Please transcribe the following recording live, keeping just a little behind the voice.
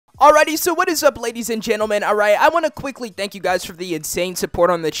Alrighty, so what is up, ladies and gentlemen? Alright, I want to quickly thank you guys for the insane support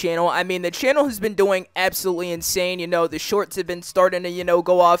on the channel. I mean, the channel has been doing absolutely insane. You know, the shorts have been starting to, you know,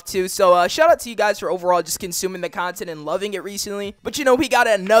 go off too. So, shout out to you guys for overall just consuming the content and loving it recently. But, you know, we got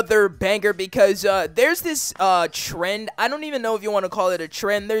another banger because, there's this, trend. I don't even know if you want to call it a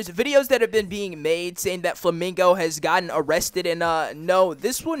trend. There's videos that have been being made saying that Flamingo has gotten arrested. And, no,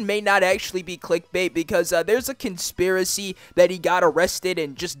 this one may not actually be clickbait because, there's a conspiracy that he got arrested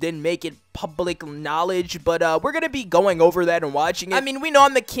and just didn't make it public knowledge, but we're gonna be going over that and watching it. I mean, we know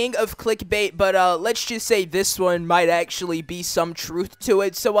I'm the king of clickbait, but let's just say this one might actually be some truth to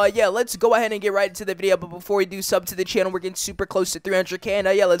it. So yeah, let's go ahead and get right into the video. But before we do, sub to the channel. We're getting super close to 300k,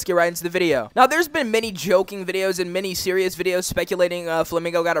 and yeah, let's get right into the video. Now, there's been many joking videos and many serious videos speculating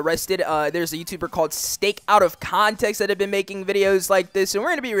Flamingo got arrested. There's a YouTuber called Steak Out of Context that have been making videos like this, and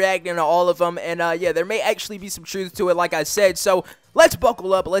we're gonna be reacting to all of them. And yeah, there may actually be some truth to it, like I said. So let's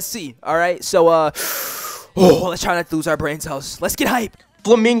buckle up. Let's see. All right. So, let's try not to lose our brain cells. Let's get hyped.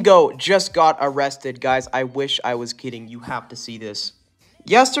 Flamingo just got arrested, guys. I wish I was kidding. You have to see this.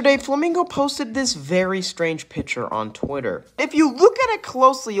 Yesterday, Flamingo posted this very strange picture on Twitter. If you look at it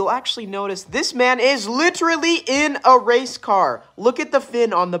closely, you'll actually notice this man is literally in a race car. Look at the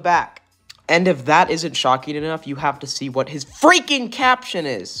fin on the back. And if that isn't shocking enough, you have to see what his freaking caption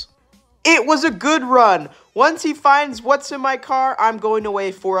is. It was a good run. Once he finds what's in my car, I'm going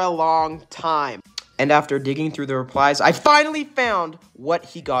away for a long time. And after digging through the replies, I finally found what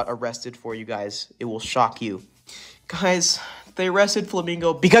he got arrested for, you guys. It will shock you. Guys, they arrested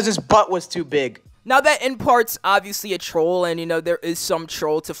Flamingo because his butt was too big. Now, that in part's obviously a troll, and, you know, there is some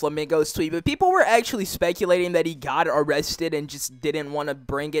troll to Flamingo's tweet, but people were actually speculating that he got arrested and just didn't want to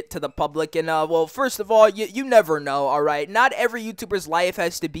bring it to the public. And, well, first of all, you never know, all right? Not every YouTuber's life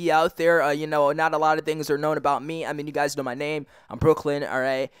has to be out there. You know, not a lot of things are known about me. I mean, you guys know my name. I'm Brooklyn, all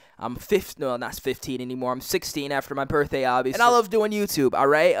right? I'm not 15 anymore. I'm 16 after my birthday, obviously. And I love doing YouTube, all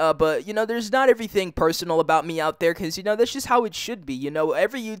right? But, you know, there's not everything personal about me out there because, you know, that's just how it should be. You know,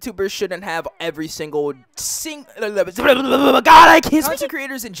 every YouTuber shouldn't have every single God, I can't. Content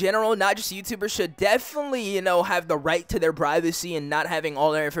creators in general, not just YouTubers, should definitely, you know, have the right to their privacy and not having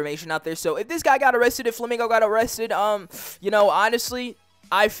all their information out there. So if this guy got arrested, if Flamingo got arrested, you know, honestly,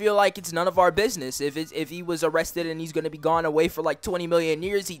 I feel like it's none of our business. If he was arrested and he's going to be gone away for like 20 million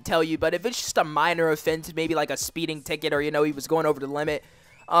years, he'd tell you. But if it's just a minor offense, maybe like a speeding ticket, or, you know, he was going over the limit,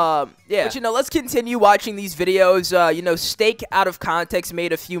 yeah. But, you know, let's continue watching these videos. You know, Steak Out of Context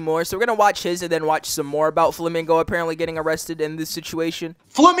made a few more, so we're gonna watch his and then watch some more about Flamingo apparently getting arrested in this situation.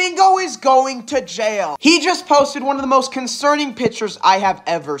 Flamingo is going to jail. He just posted one of the most concerning pictures I have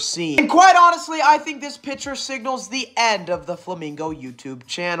ever seen. And quite honestly, I think this picture signals the end of the Flamingo YouTube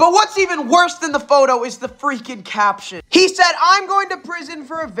channel. But what's even worse than the photo is the freaking caption. He said, "I'm going to prison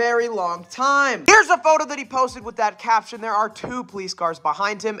for a very long time." Here's a photo that he posted with that caption. There are 2 police cars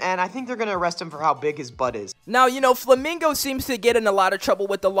behind him, and I think they're gonna arrest him for how big his butt is. Now, you know, Flamingo seems to get in a lot of trouble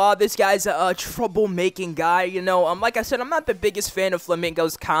with the law. This guy's a troublemaking guy, you know. Like I said, I'm not the biggest fan of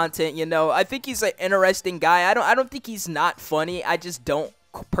Flamingo's content, you know. I think he's an interesting guy. I don't think he's not funny. I just don't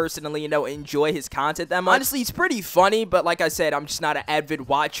personally, you know, enjoy his content that much. Honestly, he's pretty funny, but like I said, I'm just not an avid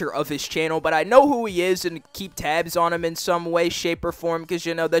watcher of his channel, but I know who he is and keep tabs on him in some way, shape, or form, because,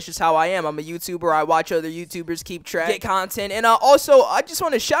 you know, that's just how I am. I'm a YouTuber. I watch other YouTubers, keep track, get content, and also, I just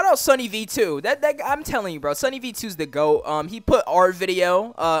want to shout out Sunny V2. I'm telling you, bro, Sunny V2's the GOAT. He put our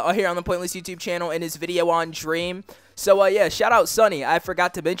video here on the Pointless YouTube channel in his video on Dream. So, yeah, shout out Sunny. I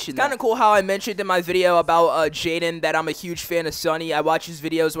forgot to mention that. Kind of cool how I mentioned in my video about Jaden that I'm a huge fan of Sunny. I watch his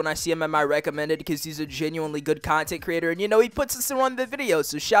videos when I see him in my recommended because he's a genuinely good content creator. And, you know, he puts us in one of the videos.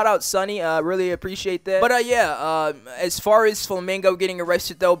 So, shout out Sunny. Really appreciate that. But, yeah, as far as Flamingo getting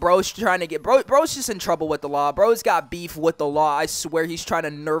arrested, though, bro's trying to get... Bro's just in trouble with the law. Bro's got beef with the law. I swear he's trying to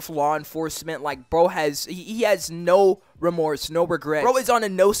nerf law enforcement. Like, bro has... He has no remorse, no regret. Bro is on a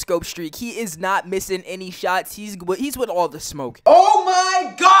no-scope streak. He is not missing any shots. He's with all the smoke. Oh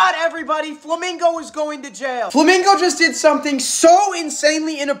my God, everybody! Flamingo is going to jail. Flamingo just did something so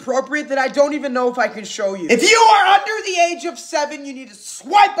insanely inappropriate that I don't even know if I can show you. If you are under the age of 7, you need to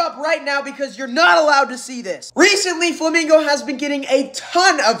swipe up right now because you're not allowed to see this. Recently, Flamingo has been getting a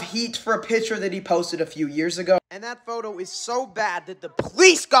ton of heat for a picture that he posted a few years ago. And that photo is so bad that the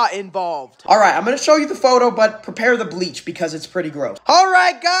police got involved. All right, I'm gonna show you the photo, but prepare the bleach because it's pretty gross. All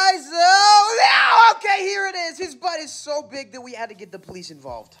right, guys. Oh, okay, here it is. His butt is so big that we had to get the police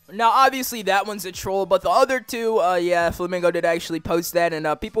involved. Now, obviously, that one's a troll, but the other two, yeah, Flamingo did actually post that,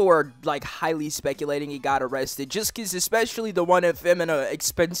 and people were, like, highly speculating he got arrested, just because, especially the one of him in an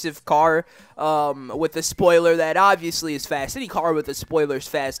expensive car, with a spoiler that obviously is fast. Any car with a spoiler is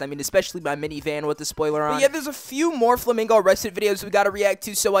fast. I mean, especially my minivan with a spoiler on. But yeah, there's a few more Flamingo arrested videos we gotta react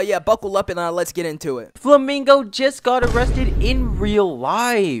to, so, yeah, buckle up and let's get into it. Flamingo just got arrested in real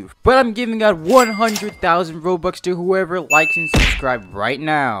life, but I'm giving out 100,000 Robux to whoever likes and subscribe right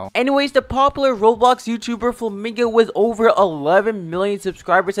now. Anyways, the popular Roblox YouTuber Flamingo with over 11 million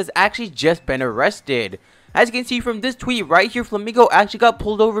subscribers has actually just been arrested. As you can see from this tweet right here, Flamingo actually got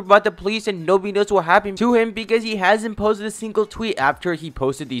pulled over by the police and nobody knows what happened to him because he hasn't posted a single tweet after he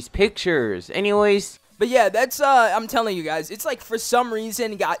posted these pictures. Anyways. But yeah, that's, I'm telling you guys, it's like for some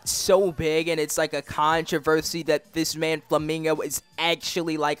reason got so big and it's like a controversy that this man Flamingo is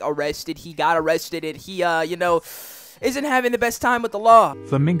actually like arrested. He got arrested and he, you know, isn't having the best time with the law.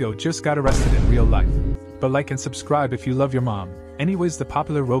 Flamingo just got arrested in real life. But like and subscribe if you love your mom. Anyways, the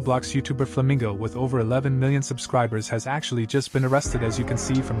popular Roblox YouTuber Flamingo with over 11 million subscribers has actually just been arrested. As you can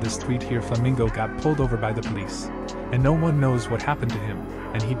see from this tweet here, Flamingo got pulled over by the police. And no one knows what happened to him.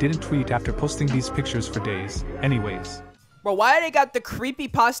 And he didn't tweet after posting these pictures for days. Anyways. Bro, why they got the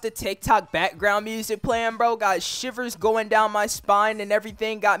creepypasta TikTok background music playing, bro? Got shivers going down my spine and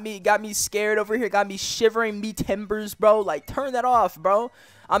everything. Got me scared over here. Got me shivering me timbers, bro. Like, turn that off, bro.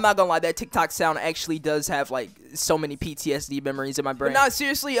 I'm not gonna lie, that TikTok sound actually does have, like, so many PTSD memories in my brain. But no,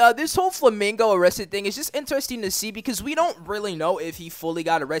 seriously, this whole Flamingo arrested thing is just interesting to see because we don't really know if he fully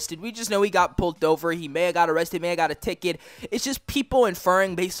got arrested. We just know he got pulled over. He may have got arrested, may have got a ticket. It's just people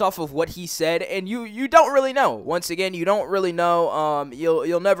inferring based off of what he said, and you don't really know. Once again, you don't really know.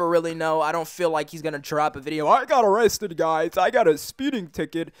 You'll never really know. I don't feel like he's gonna drop a video. I got arrested, guys. I got a speeding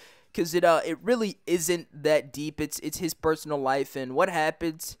ticket. Because it really isn't that deep. It's his personal life, and what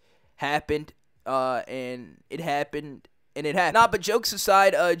happened, and it happened. And it happened. Nah, but jokes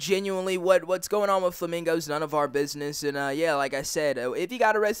aside, genuinely, what's going on with Flamingo is none of our business. And, yeah, like I said, if he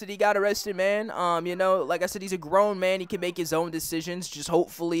got arrested, man. You know, like I said, he's a grown man. He can make his own decisions. Just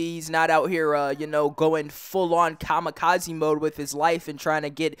hopefully he's not out here, you know, going full-on kamikaze mode with his life and trying to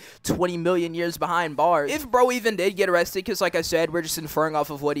get 20 million years behind bars. If bro even did get arrested, because, like I said, we're just inferring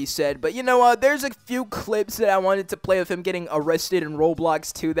off of what he said. But, you know, there's a few clips that I wanted to play of him getting arrested in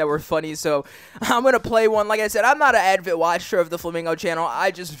Roblox, too, that were funny. So, I'm going to play one. Like I said, I'm not an avid watcher of the Flamingo channel.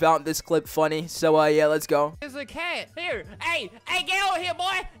 I just found this clip funny. So, yeah, let's go. There's a cat. Here. Hey, get over here,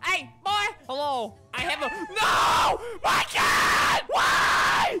 boy. Hey, boy. Hello. I have a... No! My cat!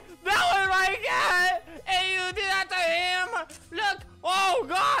 Why? That was my cat! And you did that to him? Look. Oh,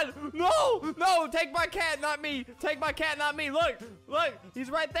 God. No. Take my cat, not me. Take my cat, not me. Look.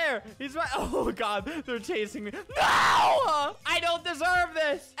 He's right there. He's right... Oh, God. They're chasing me. No! I don't deserve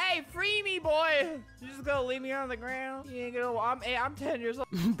this. Hey, free me, boy. You just gonna leave me on the ground? You ain't gonna... I'm 10 years old.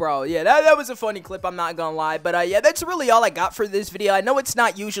 Bro, yeah, that was a funny clip. I'm not gonna lie. But, yeah, that's really all I got for this video. I know it's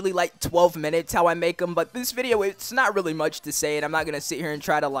not usually, like, 12 minutes how I make them. But this video, it's not really much to say. And I'm not gonna sit here and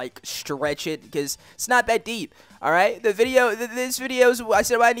try to, like, stretch it. Because it's not that deep. Alright? This video's... I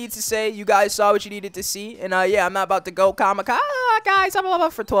said what I need to say. You guys saw what you needed to see. And, yeah, I'm not about to go kamikaze. Guys, I'm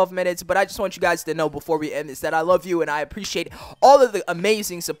up for 12 minutes. But I just want you guys to know before we end this that I love you. And I appreciate all of the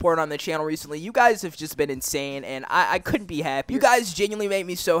amazing support on the channel recently. You guys have just been insane. And I couldn't be happy. You guys genuinely make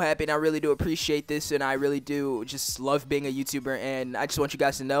me so happy. And I really do appreciate this. And I really do just love being a YouTuber. And I just want you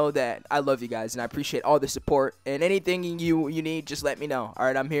guys to know that I love you guys. And I appreciate all the support. And anything you need, just let me know.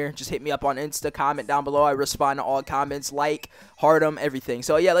 Alright, I'm here. Just hit me up on Insta. Comment down below. I respond to all comments. Like, heart them, everything.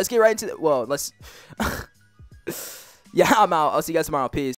 So, yeah, let's get right into it. Well, let's... Yeah, I'm out. I'll see you guys tomorrow. Peace.